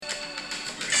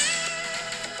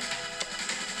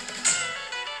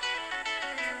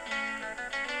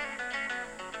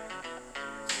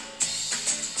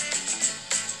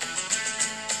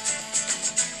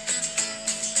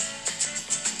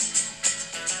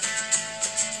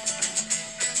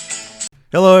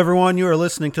Hello, everyone. You are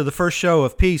listening to the first show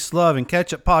of Peace, Love, and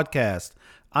Ketchup podcast.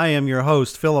 I am your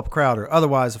host, Philip Crowder,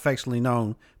 otherwise affectionately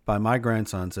known by my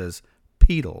grandsons as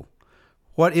Peedle.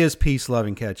 What is Peace, Love,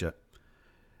 and Ketchup?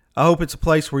 I hope it's a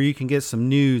place where you can get some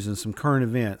news and some current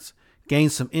events, gain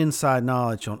some inside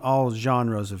knowledge on all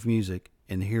genres of music,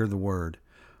 and hear the word.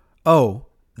 Oh,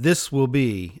 this will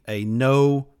be a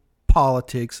no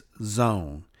politics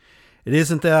zone. It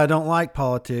isn't that I don't like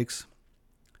politics,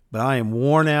 but I am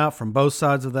worn out from both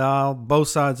sides of the aisle, both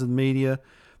sides of the media,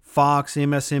 Fox,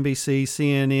 MSNBC,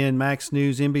 CNN, Max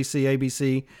News, NBC,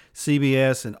 ABC,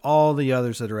 CBS, and all the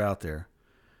others that are out there.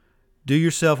 Do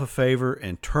yourself a favor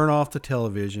and turn off the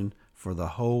television for the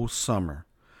whole summer.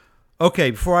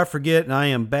 Okay, before I forget, and I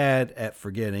am bad at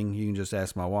forgetting, you can just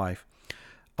ask my wife,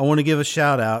 I want to give a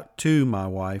shout out to my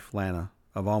wife, Lana,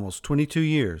 of almost 22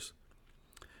 years.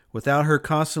 Without her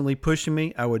constantly pushing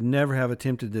me, I would never have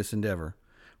attempted this endeavor.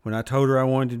 When I told her I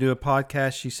wanted to do a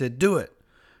podcast, she said, do it.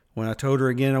 When I told her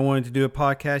again I wanted to do a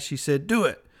podcast, she said, do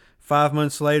it. 5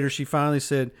 months later, she finally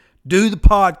said, do the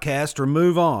podcast or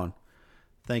move on.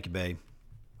 Thank you, babe.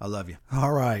 I love you.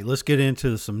 All right, let's get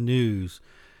into some news.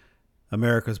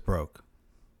 America's broke.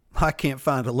 I can't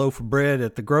find a loaf of bread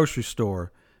at the grocery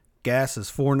store. Gas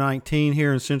is $4.19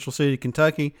 here in Central City,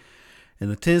 Kentucky. And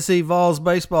the Tennessee Vols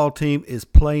baseball team is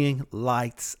playing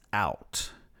lights out.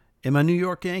 And my New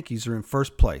York Yankees are in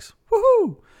first place.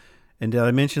 Woohoo! And did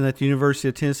I mention that the University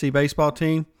of Tennessee baseball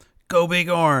team, Go Big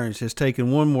Orange, has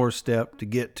taken one more step to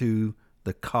get to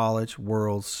the College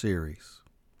World Series.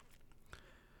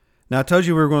 Now, I told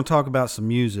you we were going to talk about some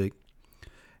music,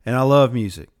 and I love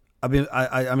music.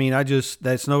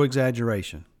 That's no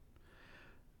exaggeration.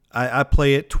 I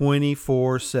play it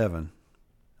 24/7.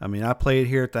 I play it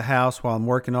here at the house while I'm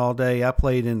working all day. I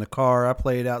play it in the car. I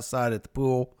play it outside at the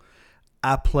pool.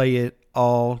 I play it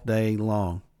all day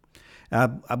long. I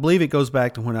believe it goes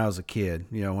back to when I was a kid,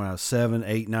 when I was 7,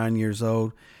 8, 9 years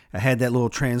old. I had that little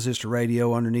transistor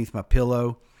radio underneath my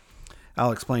pillow.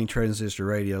 I'll explain transistor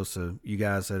radio to you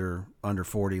guys that are under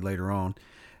 40 later on.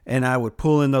 And I would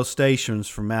pull in those stations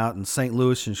from out in St.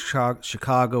 Louis and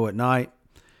Chicago at night,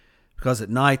 because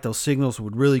at night those signals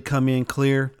would really come in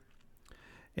clear.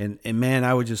 And man,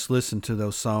 I would just listen to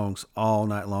those songs all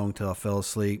night long till I fell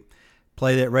asleep.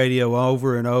 Play that radio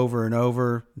over and over and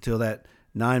over until that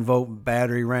 9-volt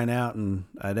battery ran out, and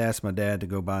I'd ask my dad to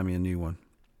go buy me a new one.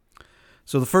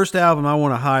 So the first album I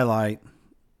want to highlight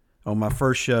on my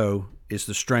first show is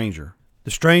The Stranger.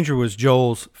 The Stranger was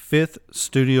Joel's 5th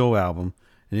studio album,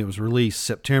 and it was released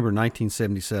September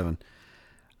 1977.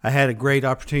 I had a great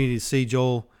opportunity to see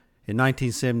Joel in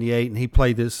 1978, and he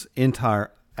played this entire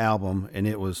album, and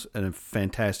it was a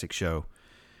fantastic show.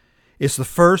 It's the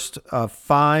first of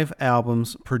 5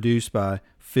 albums produced by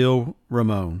Phil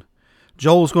Ramone.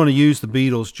 Joel was going to use the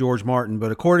Beatles' George Martin,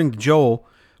 but according to Joel,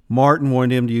 Martin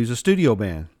wanted him to use a studio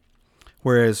band.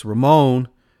 Whereas Ramone,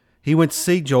 he went to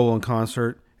see Joel in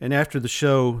concert, and after the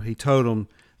show, he told him,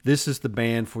 this is the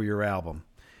band for your album.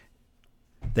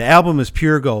 The album is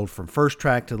pure gold from first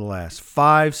track to the last.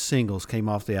 5 singles came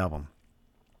off the album.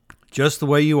 Just the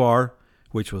Way You Are,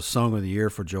 which was Song of the Year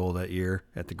for Joel that year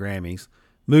at the Grammys.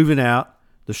 Moving Out,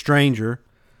 The Stranger,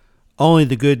 Only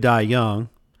the Good Die Young,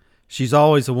 She's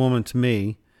Always a Woman to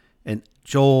Me, and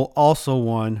Joel also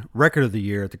won Record of the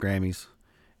Year at the Grammys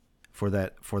for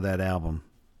that album.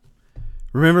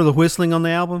 Remember the whistling on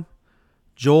the album?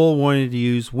 Joel wanted to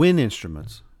use wind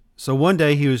instruments. So one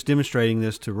day he was demonstrating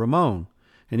this to Ramone,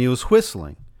 and he was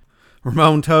whistling.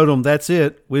 Ramone told him, that's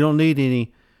it, we don't need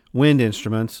any wind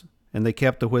instruments, and they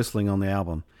kept the whistling on the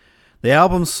album. The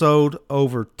album sold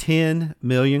over 10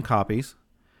 million copies,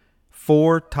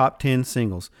 4 top 10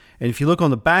 singles. And if you look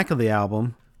on the back of the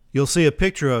album, you'll see a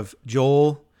picture of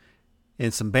Joel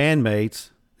and some bandmates,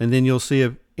 and then you'll see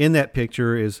in that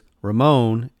picture is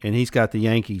Ramone, and he's got the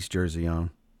Yankees jersey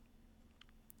on.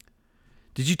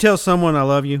 Did you tell someone I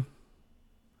love you?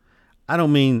 I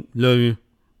don't mean love you.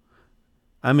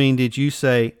 I mean, did you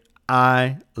say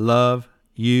I love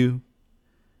you?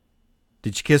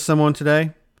 Did you kiss someone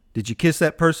today? Did you kiss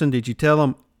that person? Did you tell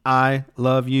them, I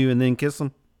love you, and then kiss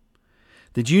them?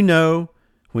 Did you know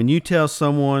when you tell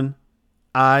someone,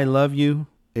 I love you,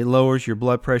 it lowers your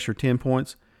blood pressure 10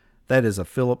 points? That is a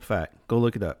Philip fact. Go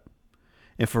look it up.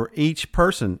 And for each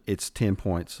person, it's 10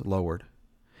 points lowered.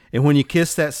 And when you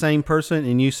kiss that same person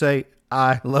and you say,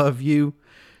 I love you,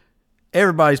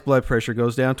 everybody's blood pressure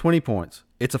goes down 20 points.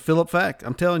 It's a Philip fact.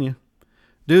 I'm telling you.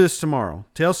 Do this tomorrow.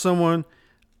 Tell someone,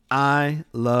 I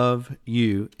love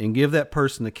you, and give that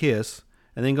person a kiss,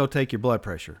 and then go take your blood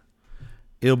pressure.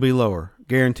 It'll be lower.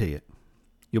 Guarantee it.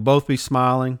 You'll both be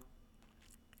smiling,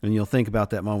 and you'll think about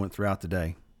that moment throughout the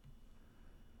day.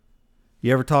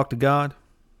 You ever talk to God?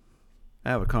 I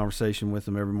have a conversation with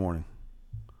him every morning.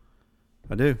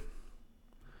 I do.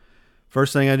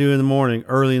 First thing I do in the morning,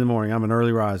 early in the morning, I'm an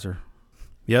early riser.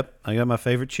 Yep, I got my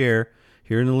favorite chair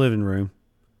here in the living room.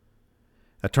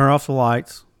 I turn off the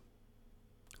lights,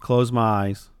 close my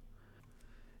eyes,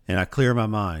 and I clear my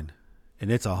mind.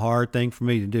 And it's a hard thing for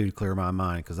me to do, to clear my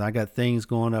mind, because I got things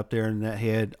going up there in that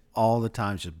head all the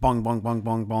time. It's just bong, bong, bong,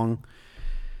 bong, bong.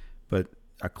 But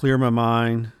I clear my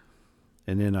mind,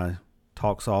 and then I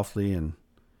talk softly, and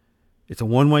it's a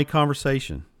one-way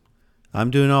conversation.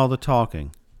 I'm doing all the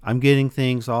talking. I'm getting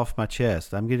things off my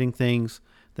chest. I'm getting things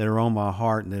that are on my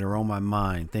heart and that are on my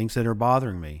mind, things that are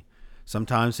bothering me.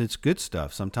 Sometimes it's good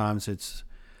stuff. Sometimes it's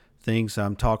things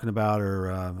I'm talking about,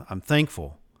 or I'm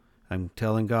thankful. I'm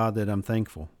telling God that I'm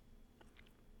thankful.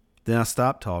 Then I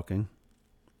stop talking.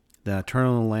 Then I turn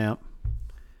on the lamp.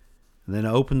 And then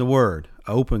I open the Word.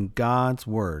 I open God's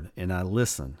Word and I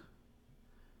listen.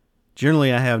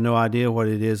 Generally, I have no idea what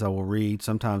it is I will read.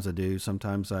 Sometimes I do.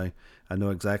 Sometimes I know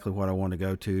exactly what I want to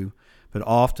go to. But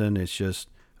often it's just,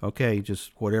 okay,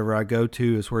 just whatever I go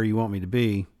to is where you want me to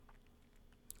be.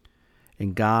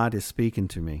 And God is speaking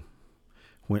to me.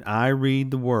 When I read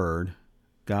the Word,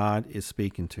 God is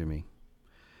speaking to me.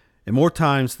 And more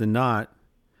times than not,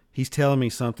 He's telling me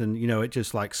something, it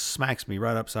just like smacks me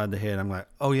right upside the head. I'm like,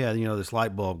 oh yeah, this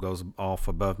light bulb goes off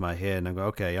above my head. And I go,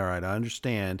 okay, all right, I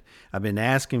understand. I've been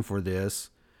asking for this.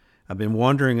 I've been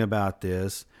wondering about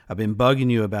this. I've been bugging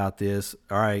you about this.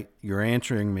 All right, you're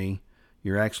answering me.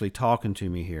 You're actually talking to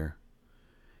me here.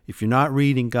 If you're not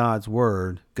reading God's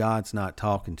Word, God's not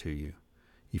talking to you.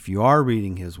 If you are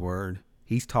reading His Word,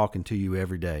 He's talking to you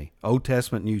every day. Old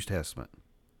Testament, New Testament.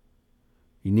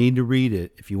 You need to read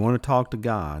it. If you want to talk to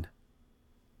God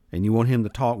and you want Him to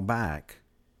talk back,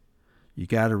 you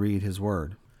got to read His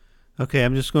Word. Okay,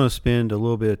 I'm just going to spend a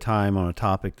little bit of time on a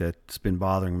topic that's been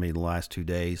bothering me the last 2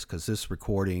 days, because this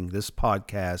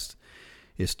podcast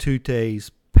is 2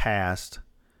 days past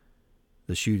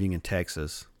the shooting in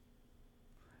Texas.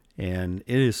 And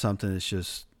it is something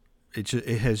that's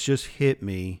it has just hit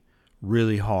me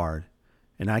really hard.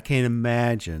 And I can't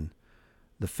imagine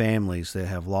the families that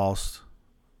have lost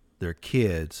their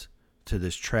kids to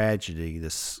this tragedy,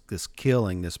 this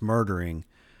killing, this murdering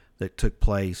that took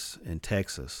place in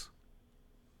Texas.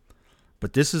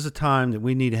 But this is a time that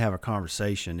we need to have a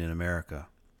conversation in America.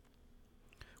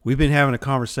 We've been having a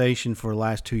conversation for the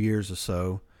last 2 years or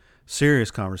so, serious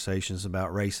conversations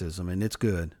about racism, and it's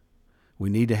good.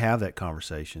 We need to have that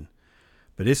conversation.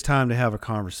 But it's time to have a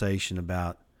conversation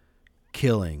about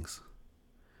killings,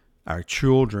 our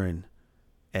children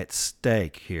at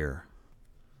stake here.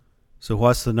 So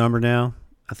what's the number now?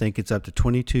 I think it's up to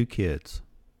 22 kids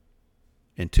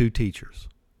and 2 teachers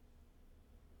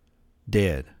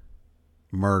dead,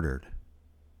 murdered.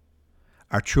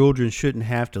 Our children shouldn't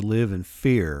have to live in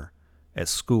fear at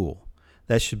school.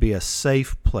 That should be a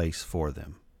safe place for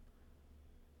them.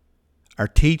 Our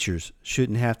teachers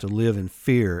shouldn't have to live in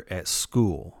fear at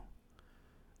school.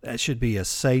 That should be a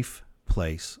safe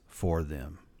place for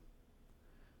them.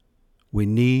 We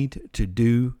need to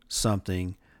do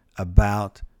something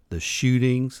about the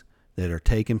shootings that are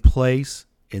taking place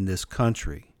in this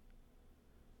country.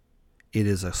 It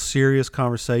is a serious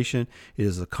conversation. It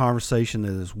is a conversation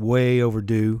that is way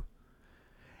overdue,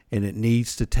 and it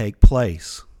needs to take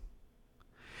place.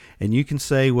 And you can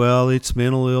say, well, it's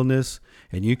mental illness,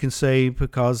 and you can say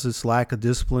because it's lack of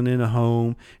discipline in a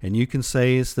home, and you can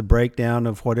say it's the breakdown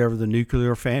of whatever the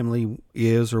nuclear family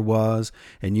is or was,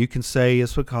 and you can say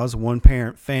it's because of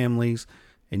one-parent families,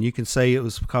 and you can say it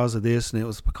was because of this and it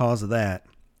was because of that.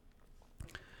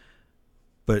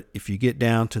 But if you get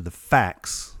down to the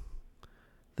facts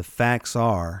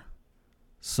are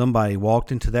somebody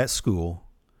walked into that school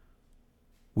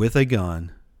with a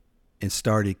gun and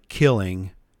started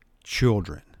killing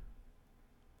children.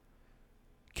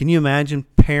 Can you imagine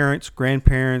parents,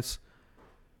 grandparents,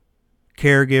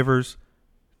 caregivers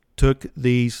took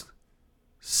these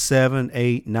 7,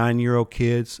 8, 9-year-old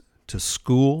kids to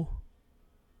school,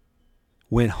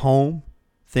 went home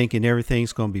thinking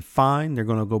everything's going to be fine. They're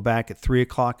going to go back at 3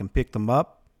 o'clock and pick them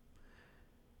up.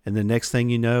 And the next thing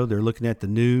you know, they're looking at the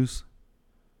news,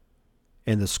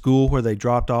 and the school where they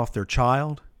dropped off their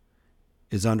child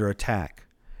is under attack.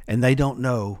 And they don't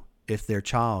know if their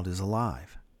child is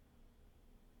alive.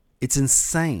 It's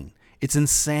insane. It's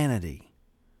insanity.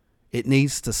 It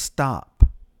needs to stop.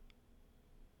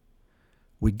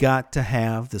 We got to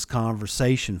have this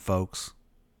conversation, folks.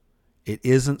 It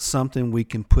isn't something we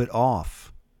can put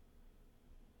off.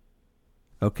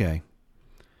 Okay.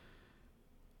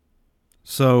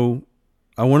 So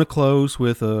I want to close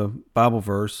with a Bible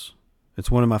verse It's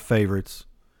one of my favorites.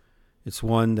 It's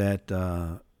one that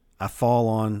I fall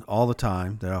on all the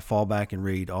time, that I fall back and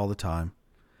read all the time.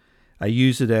 I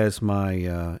use it as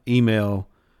my email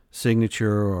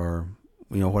signature, or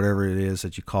whatever it is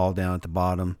that you call down at the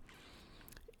bottom.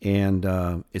 And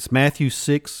it's Matthew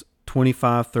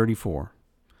 6:25-34.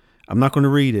 I'm not going to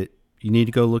read it. You need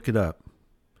to go look it up.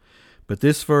 But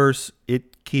this verse,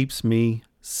 it keeps me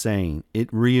sane.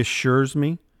 It reassures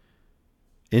me.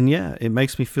 And yeah, it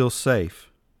makes me feel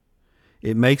safe.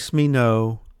 It makes me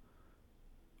know,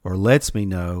 or lets me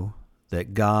know,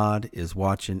 that God is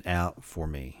watching out for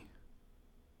me.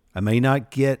 I may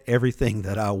not get everything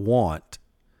that I want,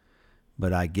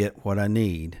 but I get what I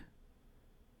need.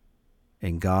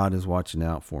 And God is watching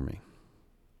out for me.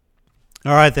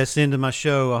 All right, that's the end of my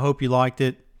show. I hope you liked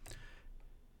it.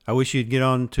 I wish you'd get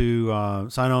on to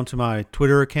sign on to my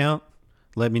Twitter account.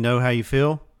 Let me know how you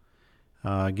feel.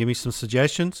 Give me some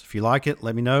suggestions. If you like it,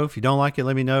 let me know. If you don't like it,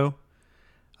 let me know.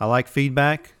 I like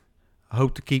feedback. I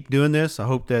hope to keep doing this. I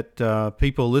hope that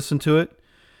people listen to it.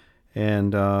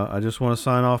 And I just want to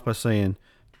sign off by saying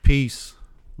peace,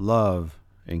 love,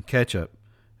 and ketchup.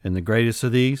 And the greatest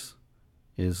of these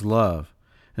is love.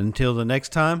 And until the next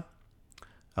time,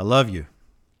 I love you.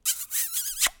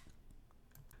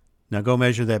 Now go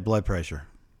measure that blood pressure.